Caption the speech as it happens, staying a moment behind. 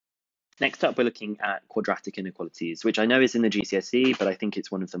Next up, we're looking at quadratic inequalities, which I know is in the GCSE, but I think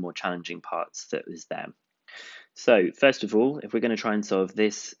it's one of the more challenging parts that is there. So first of all, if we're going to try and solve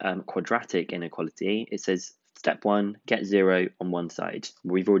this quadratic inequality, it says step 1, get 0 on one side.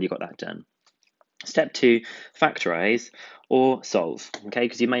 We've already got that done. Step 2, factorize or solve, okay,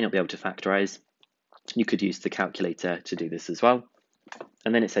 because you may not be able to factorize. You could use the calculator to do this as well.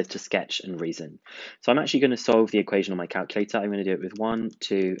 And then it says to sketch and reason. So I'm actually going to solve the equation on my calculator. I'm going to do it with 1,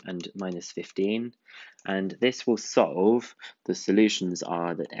 2, and minus 15. And this will solve, the solutions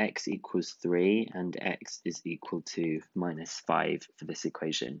are that x equals 3 and x is equal to minus 5 for this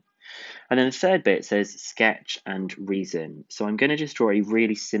equation. And then the third bit says sketch and reason. So I'm going to just draw a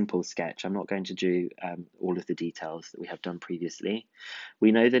really simple sketch. I'm not going to do all of the details that we have done previously.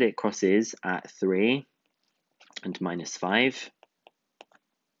 We know that it crosses at 3 and minus 5.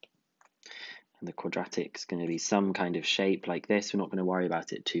 And the quadratic is going to be some kind of shape like this. We're not going to worry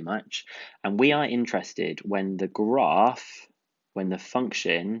about it too much. And we are interested when the graph, when the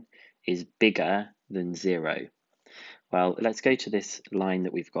function is bigger than 0. Well, let's go to this line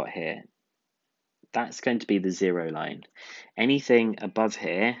that we've got here. That's going to be the 0 line. Anything above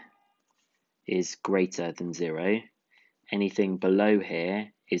here is greater than 0. Anything below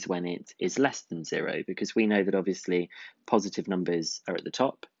here is when it is less than 0, because we know that obviously positive numbers are at the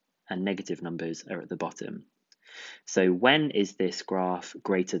top and negative numbers are at the bottom. So when is this graph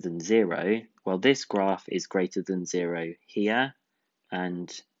greater than 0? Well, this graph is greater than 0 here and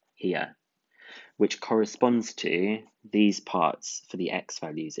here, which corresponds to these parts for the x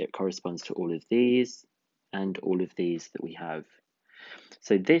values. It corresponds to all of these and all of these that we have.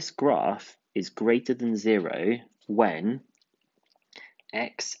 So this graph is greater than 0 when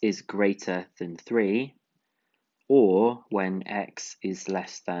x is greater than 3 or when x is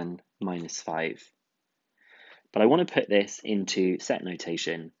less than minus 5. But I want to put this into set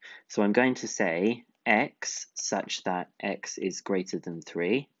notation. So I'm going to say x such that x is greater than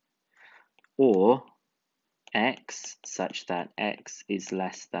 3, or x such that x is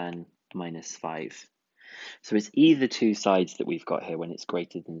less than minus 5. So it's either two sides that we've got here when it's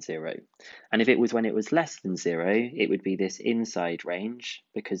greater than 0. And if it was when it was less than 0, it would be this inside range,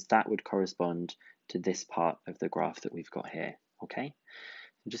 because that would correspond to this part of the graph that we've got here, okay?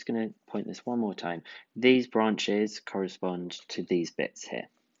 I'm just going to point this one more time. These branches correspond to these bits here,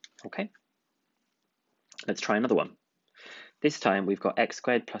 okay? Let's try another one. This time we've got x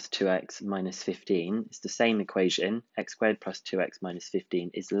squared plus 2x minus 15. It's the same equation. X squared plus 2x minus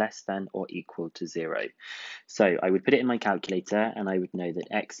 15 is less than or equal to 0. So I would put it in my calculator and I would know that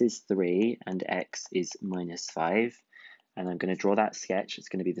x is 3 and x is minus 5. And I'm going to draw that sketch. It's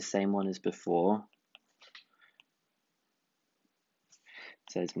going to be the same one as before.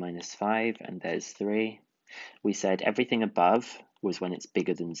 So there's minus 5 and there's 3. We said everything above was when it's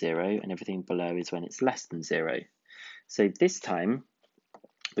bigger than 0 and everything below is when it's less than 0. So this time,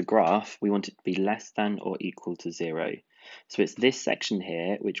 the graph, we want it to be less than or equal to 0. So it's this section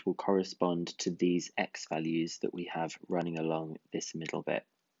here which will correspond to these x values that we have running along this middle bit.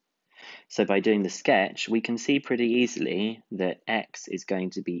 So by doing the sketch, we can see pretty easily that x is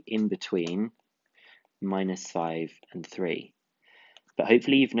going to be in between minus 5 and 3. But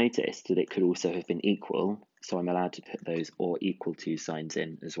hopefully you've noticed that it could also have been equal, so I'm allowed to put those or equal to signs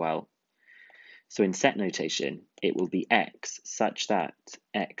in as well. So in set notation, it will be x such that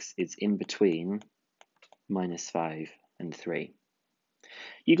x is in between minus 5 and 3.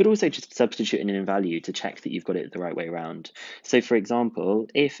 You could also just substitute in a value to check that you've got it the right way around. So for example,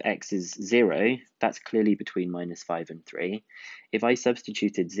 if x is 0, that's clearly between minus 5 and 3. If I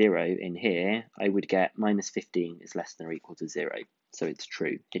substituted 0 in here, I would get minus 15 is less than or equal to 0. So it's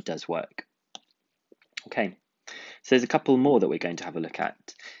true, it does work. Okay, so there's a couple more that we're going to have a look at.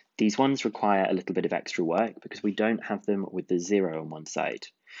 These ones require a little bit of extra work because we don't have them with the 0 on one side.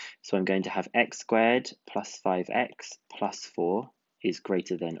 So I'm going to have x squared plus 5x plus 4 is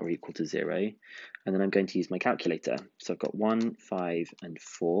greater than or equal to 0. And then I'm going to use my calculator. So I've got 1, 5, and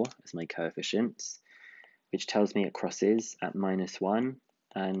 4 as my coefficients, which tells me it crosses at minus 1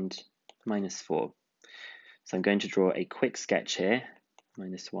 and minus 4. So I'm going to draw a quick sketch here,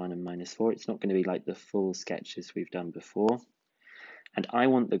 minus 1 and minus 4. It's not going to be like the full sketches we've done before. And I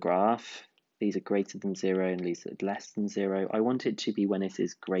want the graph, these are greater than 0 and these are less than 0. I want it to be when it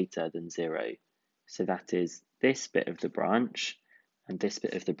is greater than 0. So that is this bit of the branch and this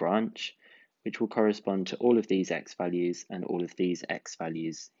bit of the branch, which will correspond to all of these x values and all of these x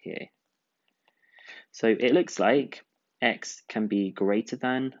values here. So it looks like x can be greater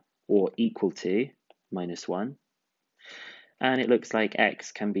than or equal to minus 1. And it looks like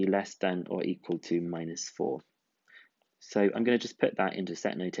x can be less than or equal to minus 4. So I'm going to just put that into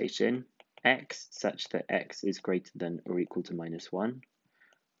set notation, x such that x is greater than or equal to -1,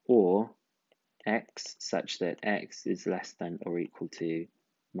 or x such that x is less than or equal to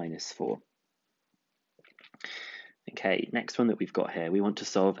 -4. Okay, next one that we've got here, we want to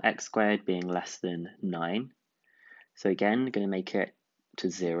solve x squared being less than 9. So again, going to make it to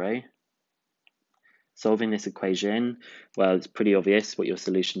 0. Solving this equation, well, it's pretty obvious what your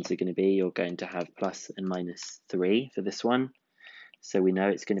solutions are going to be. You're going to have plus and -3 for this one. So we know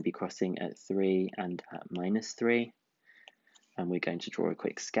it's going to be crossing at 3 and at -3. And we're going to draw a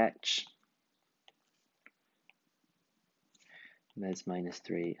quick sketch. And there's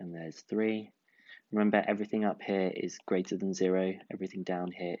 -3 and there's 3. Remember, everything up here is greater than 0. Everything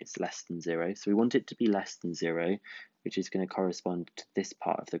down here is less than 0. So we want it to be less than 0, which is going to correspond to this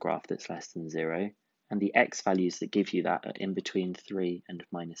part of the graph that's less than 0. And the x values that give you that are in between 3 and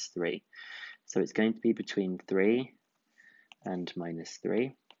 -3. So it's going to be between 3 and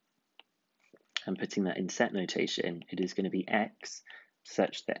 -3. And putting that in set notation, it is going to be x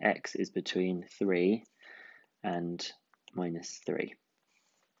such that x is between 3 and -3.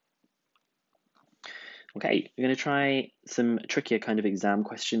 Okay, we're going to try some trickier kind of exam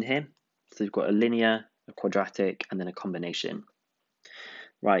question here. So we've got a linear, a quadratic, and then a combination.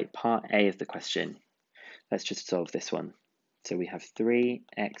 Right, part A of the question. Let's just solve this one. So we have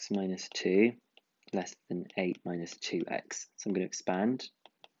 3x minus 2 less than 8 minus 2x. So I'm going to expand.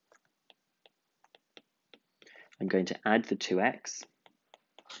 I'm going to add the 2x.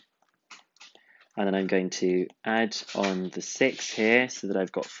 And then I'm going to add on the 6 here so that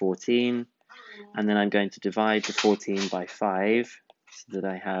I've got 14. And then I'm going to divide the 14 by 5 so that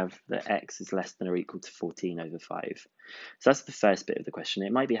I have that x is less than or equal to 14 over 5. So that's the first bit of the question.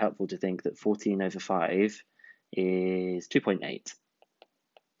 It might be helpful to think that 14 over 5 is 2.8.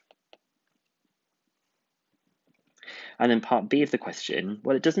 And then part B of the question,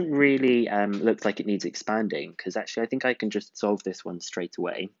 well, it doesn't really look like it needs expanding, because actually I think I can just solve this one straight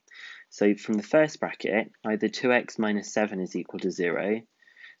away. So from the first bracket, either 2x minus 7 is equal to 0,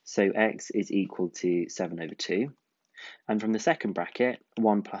 so x is equal to 7 over 2. And from the second bracket,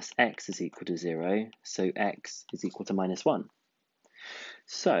 1 plus x is equal to 0, so x is equal to -1.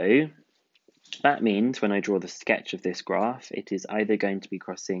 So that means when I draw the sketch of this graph, it is either going to be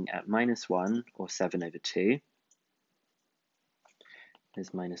crossing at -1 or 7 over 2.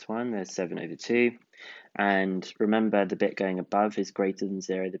 There's -1, there's 7 over 2. And remember, the bit going above is greater than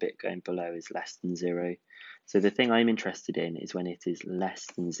 0, the bit going below is less than 0. So the thing I'm interested in is when it is less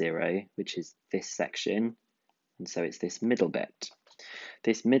than 0, which is this section. And so it's this middle bit.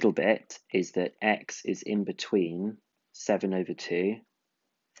 This middle bit is that x is in between 7 over 2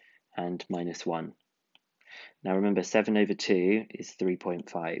 and -1. Now remember, 7 over 2 is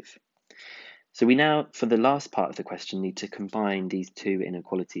 3.5. So we now, for the last part of the question, need to combine these two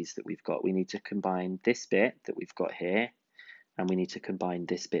inequalities that we've got. We need to combine this bit that we've got here, and we need to combine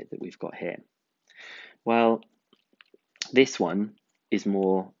this bit that we've got here. Well, this one is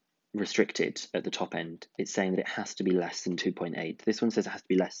more restricted at the top end. It's saying that it has to be less than 2.8. This one says it has to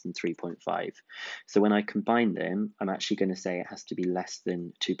be less than 3.5. So when I combine them, I'm actually going to say it has to be less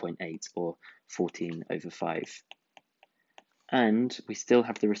than 2.8 or 14 over 5. And we still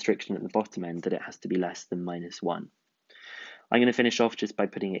have the restriction at the bottom end that it has to be less than -1. I'm going to finish off just by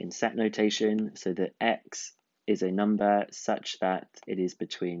putting it in set notation so that x is a number such that it is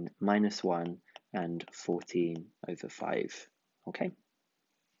between -1 and 14 over 5. Okay.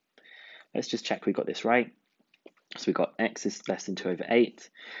 Let's just check we got this right. So we've got x is less than 2 over 8.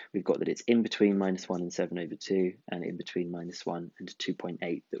 We've got that it's in between -1 and 7 over 2, and in between -1 and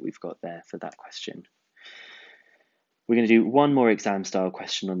 2.8 that we've got there for that question. We're going to do one more exam style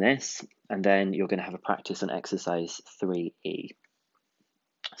question on this, and then you're going to have a practice on exercise 3E.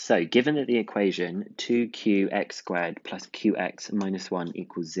 So given that the equation 2qx squared plus qx minus 1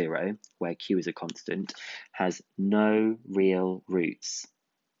 equals 0, where q is a constant, has no real roots.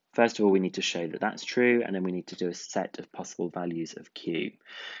 First of all, we need to show that that's true, and then we need to do a set of possible values of q.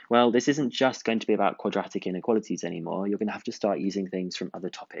 Well, this isn't just going to be about quadratic inequalities anymore. You're going to have to start using things from other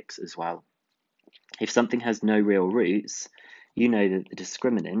topics as well. If something has no real roots, you know that the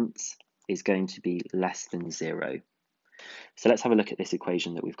discriminant is going to be less than 0. So let's have a look at this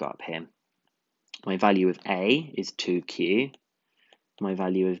equation that we've got up here. My value of a is 2q, my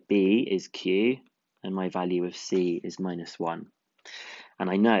value of b is q, and my value of c is -1. And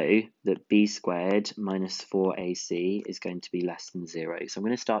I know that b squared minus 4ac is going to be less than 0. So I'm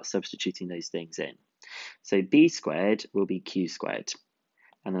going to start substituting those things in. So b squared will be q squared.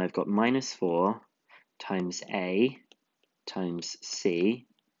 And then I've got -4 times a times c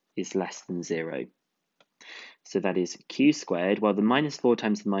is less than 0. So that is q squared. Well, the minus 4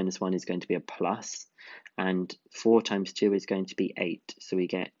 times the minus 1 is going to be a plus, and 4 times 2 is going to be 8. So we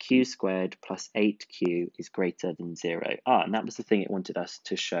get q squared plus 8q is greater than 0. And that was the thing it wanted us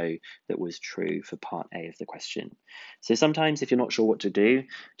to show that was true for part A of the question. So sometimes if you're not sure what to do,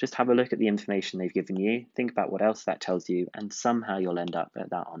 just have a look at the information they've given you, think about what else that tells you, and somehow you'll end up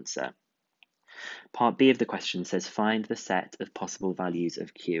at that answer. Part B of the question says find the set of possible values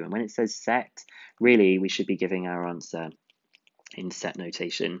of q. And when it says set, really we should be giving our answer in set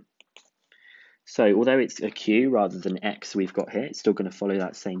notation. So although it's a q rather than x we've got here, it's still going to follow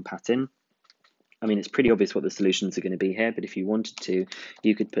that same pattern. I mean, it's pretty obvious what the solutions are going to be here, but if you wanted to,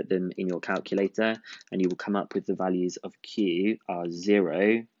 you could put them in your calculator and you will come up with the values of q are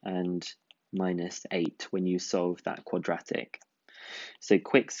 0 and minus 8 when you solve that quadratic. So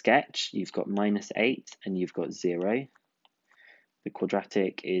quick sketch, you've got minus 8 and you've got 0. The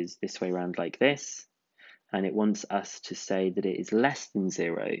quadratic is this way around like this, and it wants us to say that it is less than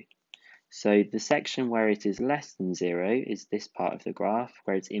 0. So the section where it is less than 0 is this part of the graph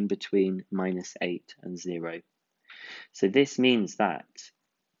where it's in between minus 8 and 0. So this means that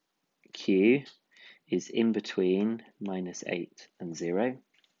q is in between minus 8 and 0.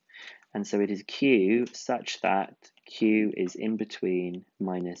 And so it is q such that q is in between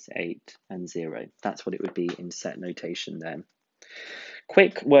minus 8 and 0. That's what it would be in set notation then.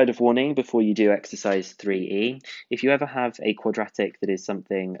 Quick word of warning before you do exercise 3E. If you ever have a quadratic that is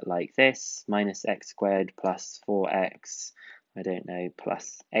something like this, minus x squared plus 4x, I don't know,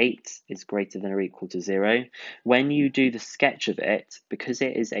 plus 8 is greater than or equal to 0. When you do the sketch of it, because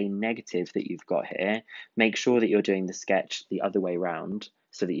it is a negative that you've got here, make sure that you're doing the sketch the other way round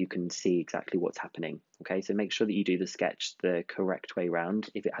so that you can see exactly what's happening. Okay, so make sure that you do the sketch the correct way round.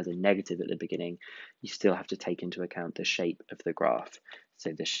 If it has a negative at the beginning, you still have to take into account the shape of the graph.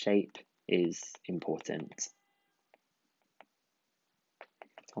 So the shape is important.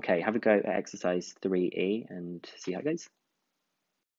 Okay, have a go at exercise 3E and see how it goes.